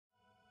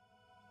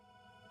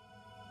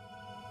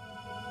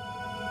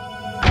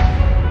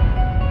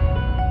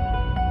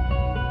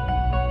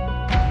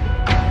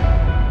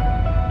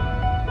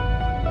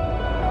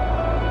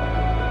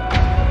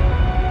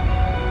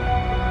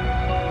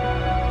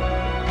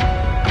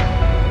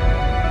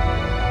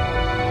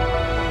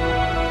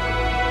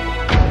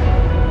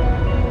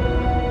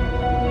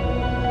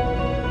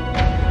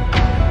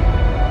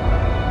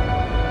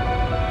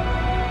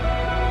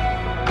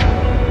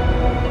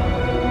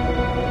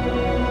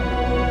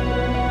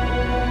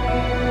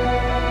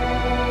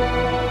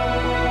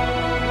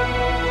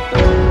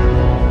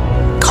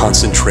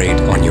concentrate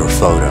on your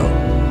photo.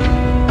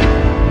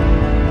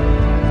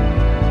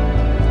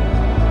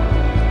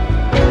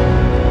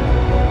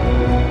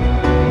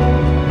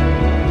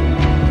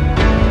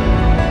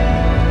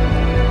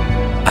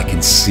 I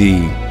can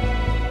see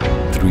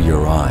through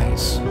your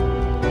eyes.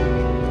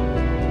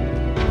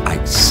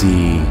 I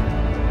see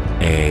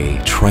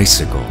a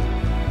tricycle.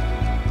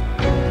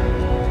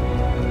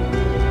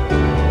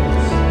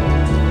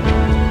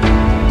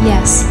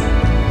 Yes.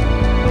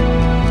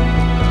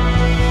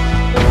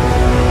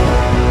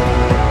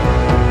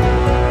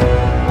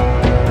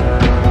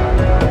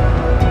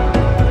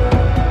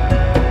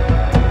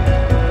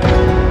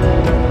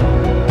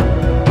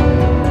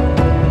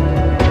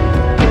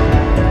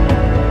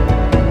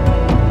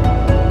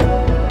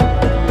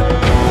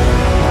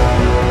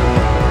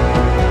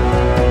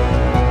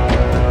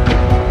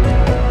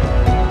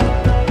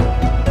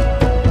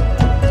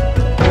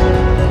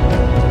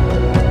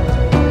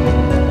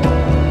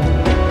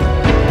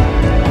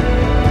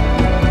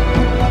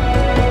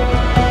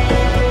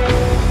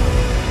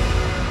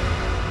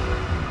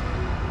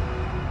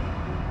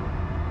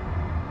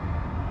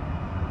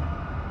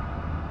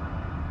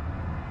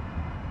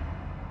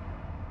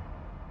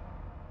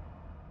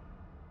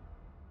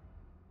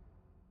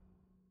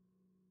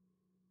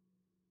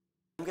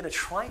 I'm going to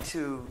try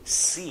to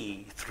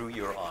see through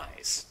your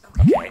eyes.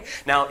 Okay.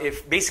 Now,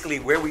 if basically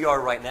where we are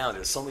right now,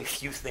 there's so many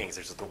few things.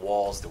 There's the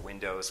walls, the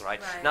windows,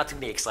 right? Not too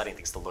many exciting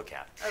things to look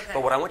at. Okay.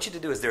 But what I want you to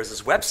do is there's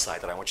this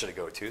website that I want you to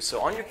go to.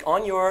 So on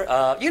your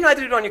you can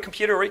either do it on your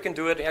computer or you can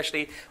do it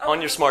actually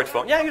on your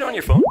smartphone. Yeah, you do it on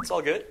your phone. It's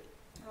all good.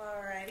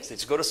 Alrighty. So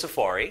just go to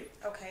Safari.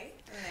 Okay,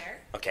 in there.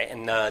 Okay,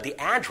 and the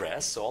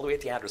address, so all the way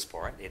at the address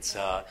part, it's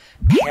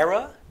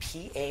para,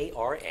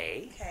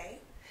 P-A-R-A, Okay.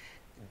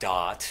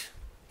 dot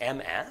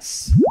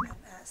MS,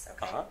 MS,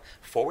 okay.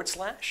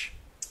 /,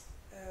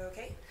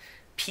 Okay.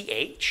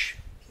 PH,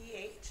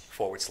 PH.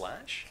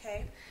 /,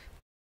 Okay.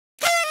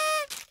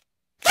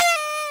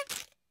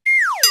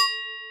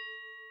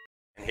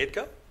 and hit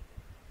go. Alrighty.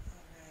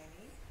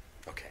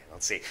 Okay,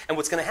 let's see. And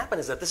what's going to happen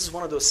is that this is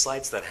one of those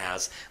sites that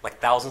has like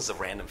thousands of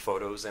random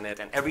photos in it,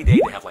 and every day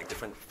they have like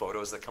different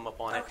photos that come up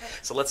on it. Okay.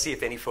 So let's see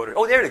if any photo.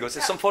 Oh, there it goes.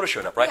 There's some photo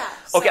showed up, right? Yeah,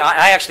 Okay, so-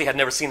 I actually had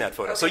never seen that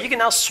photo. So Okay. you can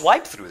now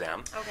swipe through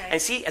them, Okay.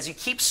 and see as you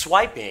keep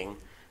swiping,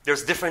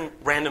 there's different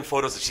random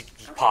photos that keep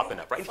popping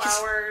up, right?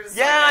 Flowers.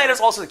 Yeah, like and it's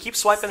also keep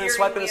swiping and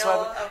steering swiping and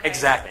wheel, swiping. okay.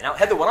 Exactly. Now,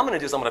 Heather, what I'm going to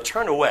do is I'm going to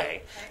turn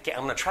away. Okay,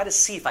 I'm going to try to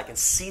see if I can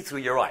see through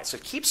your eyes. So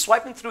keep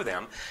swiping through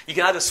them. You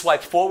can either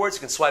swipe forwards,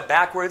 you can swipe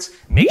backwards.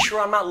 Make sure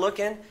I'm not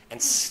looking,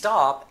 and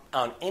stop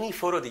on any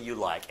photo that you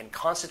like, and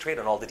concentrate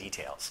on all the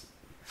details.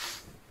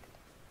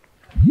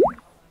 Okay, hold on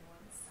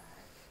one sec.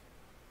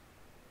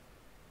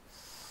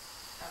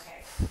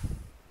 Okay.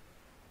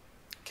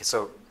 Okay,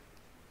 so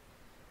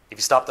if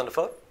you stopped on the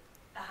photo.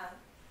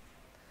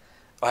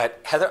 All right,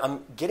 Heather,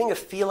 I'm getting a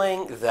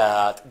feeling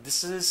that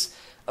this is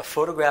a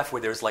photograph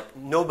where there's like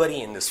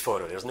nobody in this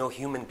photo. There's no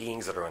human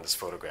beings that are in this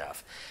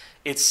photograph.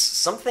 It's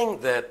something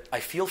that I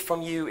feel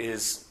from you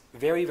is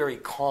very, very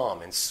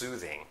calm and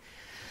soothing.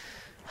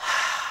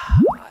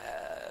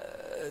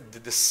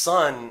 The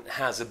sun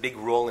has a big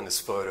role in this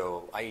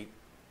photo.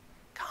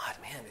 God,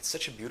 man, it's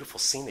such a beautiful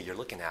scene that you're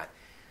looking at.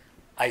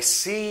 I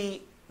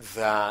see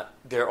that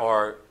there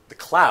are the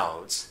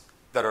clouds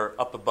that are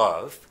up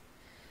above,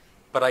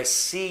 but I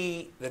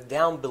see that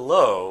down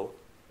below,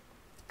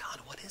 God,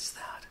 what is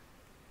that?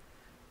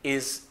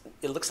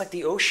 It looks like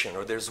the ocean,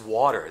 or there's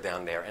water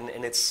down there. And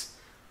it's,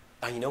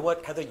 you know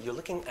what, Heather, you're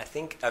looking, I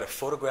think, at a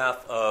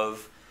photograph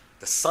of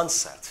the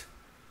sunset.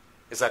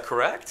 Is that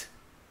correct?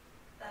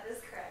 That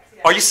is correct,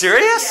 yeah. Are you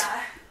serious?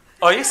 Yeah.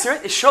 Are you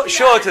serious? Show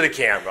it to the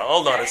camera.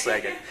 Hold on a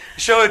second.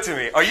 Show it to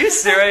me. Are you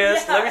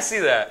serious? Yeah. Let me see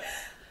that.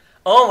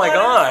 Oh my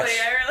Honestly, gosh.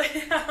 I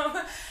really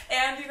am.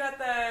 And you got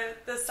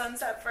the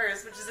sunset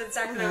first, which is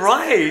exactly what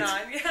Right. I was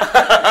working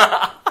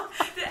on.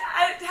 Yeah.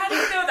 How do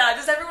you know that?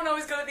 Does everyone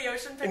always go to the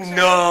ocean picture?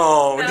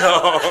 No.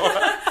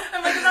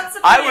 I'm like, that's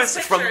the I prettiest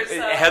was picture,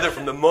 so. Heather,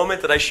 from the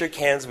moment that I shook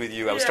hands with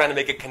you, I was Yeah. trying to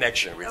make a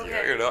connection with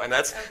Okay. you, and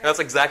that's Okay. that's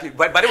exactly.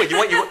 By the way,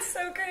 you That's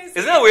so crazy.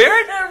 Isn't that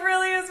weird? That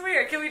really is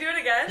weird. Can we do it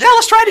again? Yeah,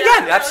 let's try it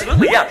again. Yeah,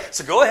 Absolutely, really? yeah.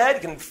 So go ahead.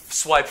 You can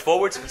swipe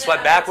forwards, you can swipe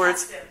I'm gonna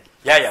backwards. test it.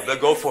 Yeah, See but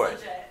if go it's for it.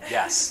 legit.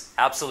 Yes,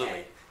 absolutely.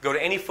 Okay. Go to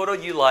any photo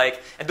you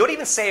like, and don't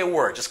even say a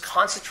word. Just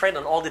concentrate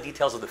on all the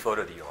details of the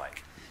photo that you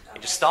like.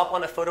 And just stop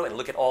on a photo and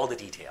look at all the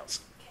details.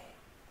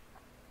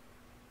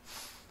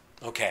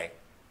 Okay.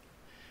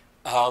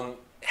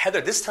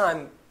 Heather, this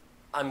time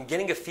I'm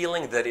getting a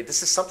feeling that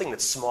this is something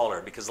that's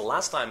smaller, because the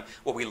last time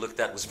what we looked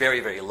at was very,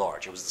 very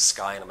large. It was the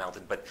sky and a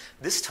mountain. But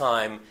this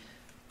time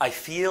I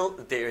feel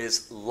that there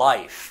is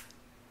life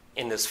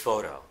in this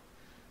photo.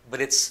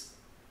 But it's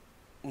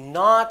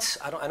not,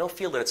 I don't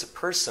feel that it's a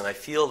person. I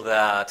feel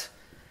that,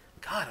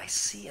 God, I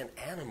see an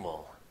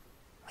animal.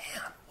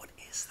 Man, what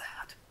is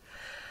that?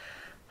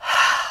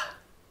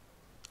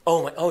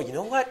 Oh, you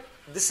know what?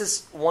 This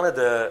is one of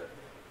the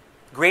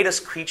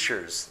greatest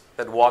creatures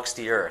that walks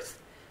the earth.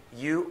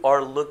 You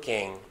are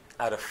looking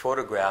at a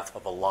photograph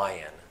of a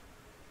lion.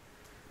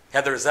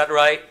 Heather, is that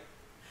right?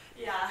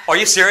 Yeah. Are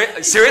you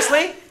serious?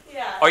 Seriously?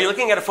 Yeah. Are you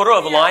looking at a photo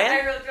of a lion? I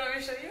really, do you want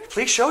me to show you?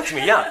 Please show it to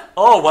me, yeah.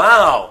 Oh,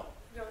 wow.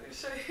 Do you want me to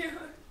show you?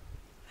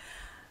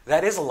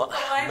 That is a lion.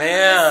 Lion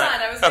Man. the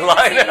sun. I was going to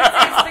say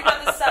something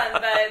about the sun,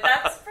 but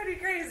that's pretty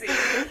crazy.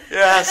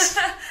 Yes.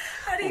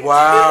 How do you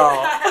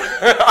Wow. do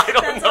that? I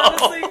don't That's know.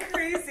 honestly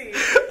crazy.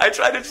 I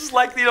try to just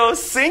like,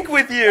 sync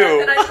with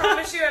you. And I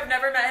promise you I've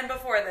never met him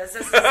before this.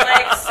 This is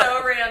like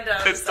so random.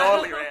 It's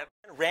totally random.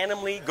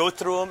 Randomly go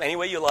through them any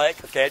way you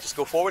like. Okay, just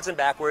go forwards and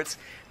backwards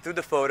through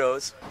the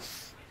photos.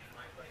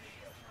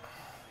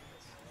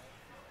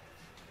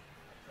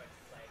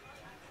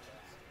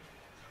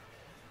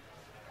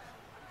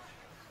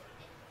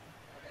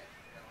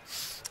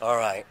 All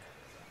right.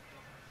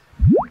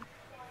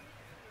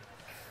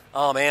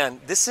 Oh man,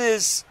 this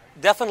is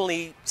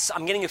definitely,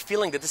 I'm getting a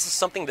feeling that this is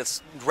something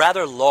that's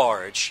rather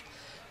large,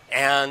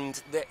 and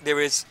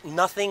there is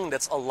nothing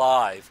that's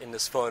alive in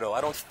this photo.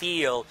 I don't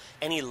feel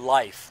any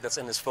life that's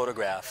in this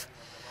photograph.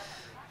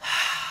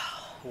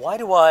 Why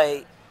do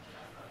I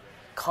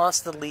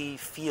constantly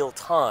feel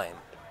time?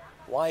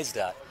 Why is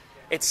that?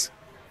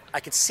 I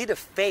could see the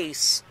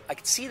face, I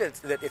could see that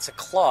it's a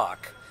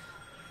clock,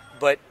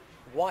 but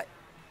what?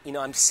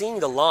 I'm seeing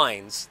the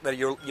lines that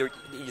you're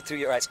through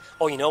your eyes.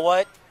 Oh, you know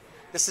what?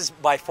 This is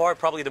by far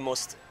probably the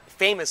most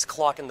famous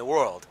clock in the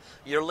world.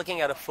 You're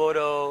looking at a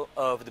photo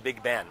of the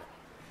Big Ben.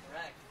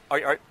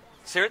 Right.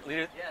 Seriously?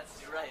 Yes,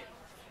 you're right.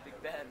 Big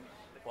Ben.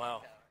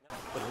 Wow.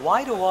 But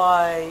why do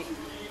I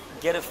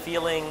get a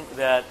feeling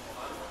that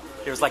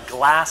there's like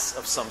glass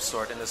of some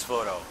sort in this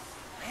photo?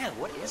 Man,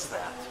 what is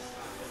that?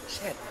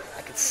 Shit,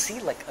 I could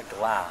see like a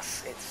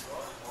glass.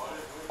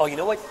 Oh, you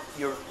know what?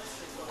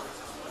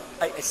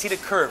 I see the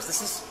curves.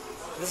 This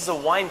is a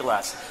wine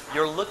glass.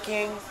 You're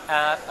looking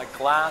at a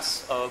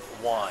glass of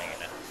wine.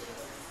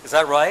 Is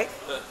that right?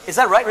 Is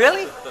that right?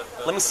 Really?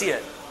 Let me see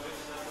it.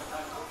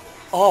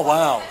 Oh,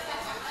 wow.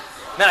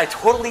 Man, I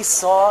totally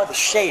saw the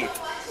shape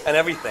and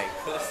everything.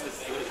 This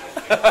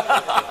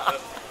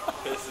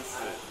is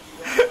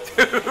it.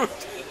 Dude.